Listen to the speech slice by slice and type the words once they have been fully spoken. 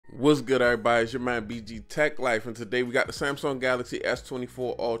What's good, everybody? It's your man BG Tech Life, and today we got the Samsung Galaxy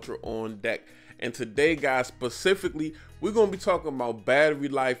S24 Ultra on deck. And today, guys, specifically, we're going to be talking about battery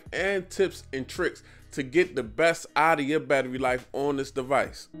life and tips and tricks to get the best out of your battery life on this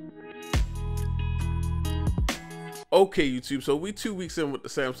device. Okay, YouTube, so we 2 weeks in with the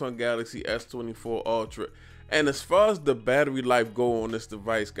Samsung Galaxy S24 Ultra. And as far as the battery life go on this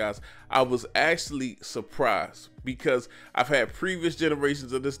device, guys, I was actually surprised because I've had previous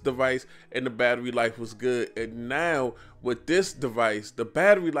generations of this device and the battery life was good. And now with this device, the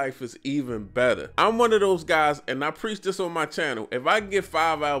battery life is even better. I'm one of those guys, and I preach this on my channel. If I can get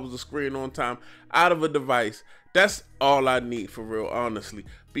 5 hours of screen on time out of a device, that's all I need, for real, honestly,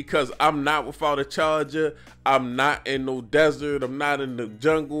 because I'm not without a charger. I'm not in no desert. I'm not in the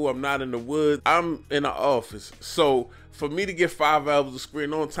jungle. I'm not in the woods. I'm in the office. So for me to get 5 hours of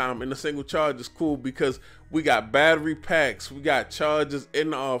screen on time in a single charge is cool because we got battery packs. We got chargers in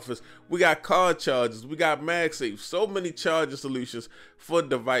the office. We got car chargers. We got MagSafe. So many charger solutions for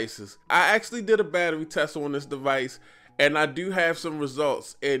devices. I actually did a battery test on this device, and I do have some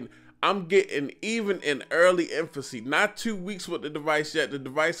results. And I'm getting, even in early infancy, not 2 weeks with the device yet. The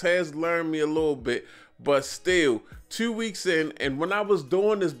device has learned me a little bit, but still 2 weeks in. And when I was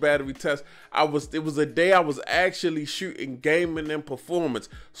doing this battery test, it was a day I was actually shooting gaming and performance.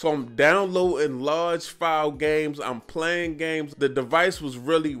 So I'm downloading large file games. I'm playing games. The device was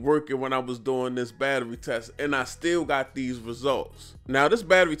really working when I was doing this battery test, and I still got these results. Now, this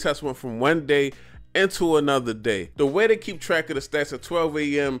battery test went from one day into another day. The way they keep track of the stats, at 12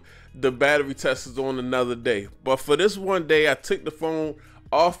 a.m. the battery test is on another day. But for this one day, I took the phone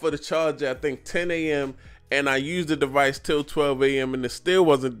off of the charger, I think 10 a.m. and I used the device till 12 a.m. and it still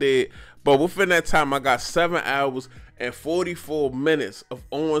wasn't dead. But within that time, I got 7 hours and 44 minutes of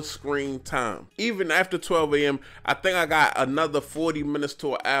on-screen time. Even after 12 a.m., I think I got another 40 minutes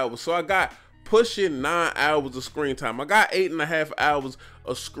to an hour. So I got pushing 9 hours of screen time. I got 8.5 hours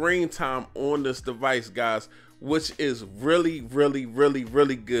of screen time on this device, guys, which is really, really, really,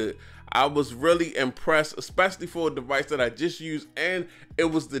 really good. I was really impressed, especially for a device that I just used, and it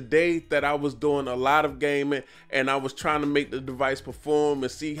was the day that I was doing a lot of gaming and I was trying to make the device perform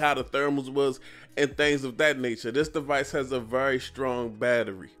and see how the thermals was and things of that nature. This device has a very strong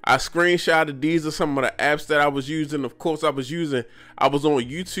battery. I screenshotted these are some of the apps that I was using. Of course, I was on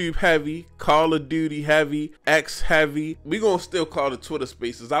YouTube heavy, Call of Duty heavy, X heavy. We gonna still call it Twitter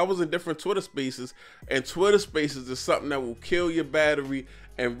Spaces. I was in different Twitter Spaces, and Twitter Spaces is something that will kill your battery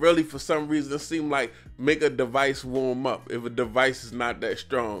and really, for some reason, it seemed like make a device warm up if a device is not that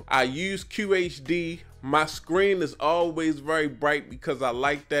strong. I use QHD. My screen is always very bright because I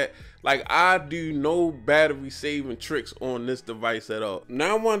like that. Like, I do no battery saving tricks on this device at all.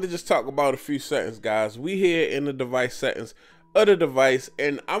 Now I wanted to just talk about a few settings, guys. We here in the device settings of the device,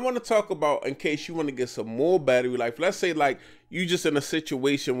 and I want to talk about, in case you want to get some more battery life. Let's say like you just in a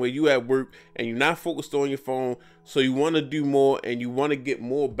situation where you at work and you're not focused on your phone, so you want to do more and you want to get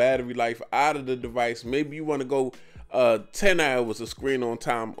more battery life out of the device. Maybe you want to go 10 hours of screen on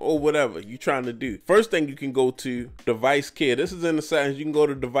time or whatever you're trying to do. First thing, you can go to device care. This is in the settings. You can go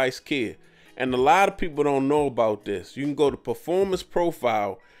to device care, and a lot of people don't know about this. You can go to performance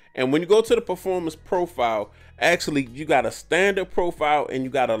profile, and when you go to the performance profile, actually you got a standard profile and you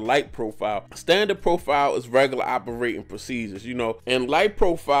got a light profile. Standard profile is regular operating procedures, you know, and light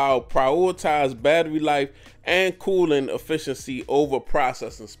profile prioritize battery life and cooling efficiency over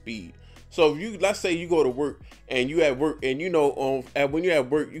processing speed. So if you, let's say you go to work and you at work, and you know, when you're at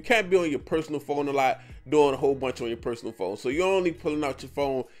work, you can't be on your personal phone a lot, doing a whole bunch on your personal phone. So you're only pulling out your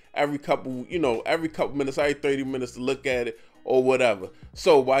phone every couple minutes, every 30 minutes to look at it or whatever.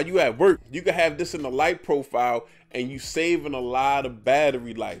 So while you at work, you can have this in the light profile and you saving a lot of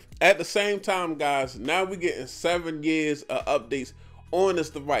battery life. At the same time, guys, now we're getting 7 years of updates on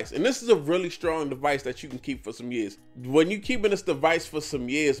this device, and this is a really strong device that you can keep for some years. When you're keeping this device for some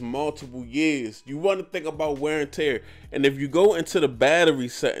years, multiple years, you want to think about wear and tear. And if you go into the battery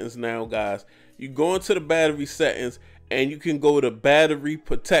settings now, guys, you go into the battery settings and you can go to battery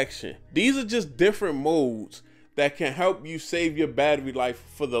protection. These are just different modes that can help you save your battery life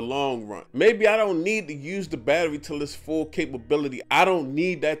for the long run. Maybe I don't need to use the battery till its full capability. I don't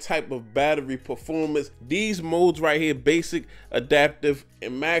need that type of battery performance. These modes right here, basic, adaptive,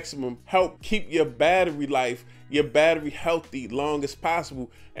 and maximum, help keep your battery life, your battery healthy long as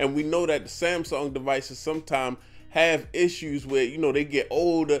possible. And we know that the Samsung devices sometimes have issues where, you know, they get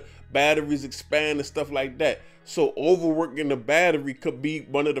older, batteries expand and stuff like that. So overworking the battery could be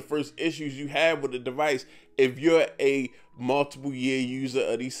one of the first issues you have with the device if you're a multiple year user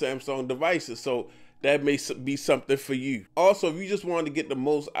of these Samsung devices. So that may be something for you. Also, if you just want to get the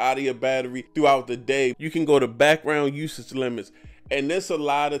most out of your battery throughout the day, you can go to background usage limits. And this a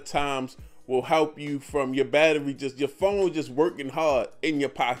lot of times will help you from your battery, just your phone just working hard in your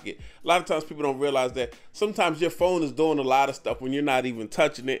pocket. A lot of times people don't realize that sometimes your phone is doing a lot of stuff when you're not even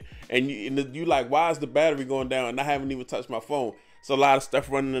touching it, and you like, why is the battery going down and I haven't even touched my phone? It's a lot of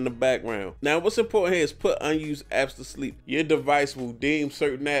stuff running in the background. Now, what's important here is put unused apps to sleep. Your device will deem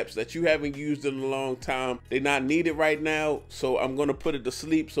certain apps that you haven't used in a long time, they're not needed right now, so I'm gonna put it to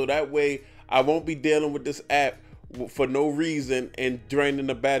sleep, so that way I won't be dealing with this app for no reason and draining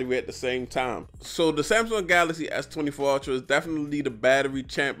the battery at the same time. So the Samsung Galaxy S24 Ultra is definitely the battery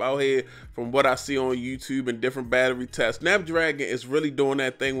champ out here from what I see on YouTube and different battery tests. Snapdragon is really doing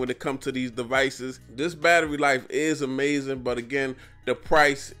that thing when it comes to these devices. This battery life is amazing, but again, the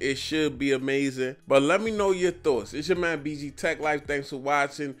price, it should be amazing. But let me know your thoughts. It's your man BG Tech Life. Thanks for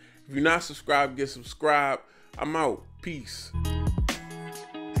watching. If you're not subscribed, get subscribed. I'm out. Peace.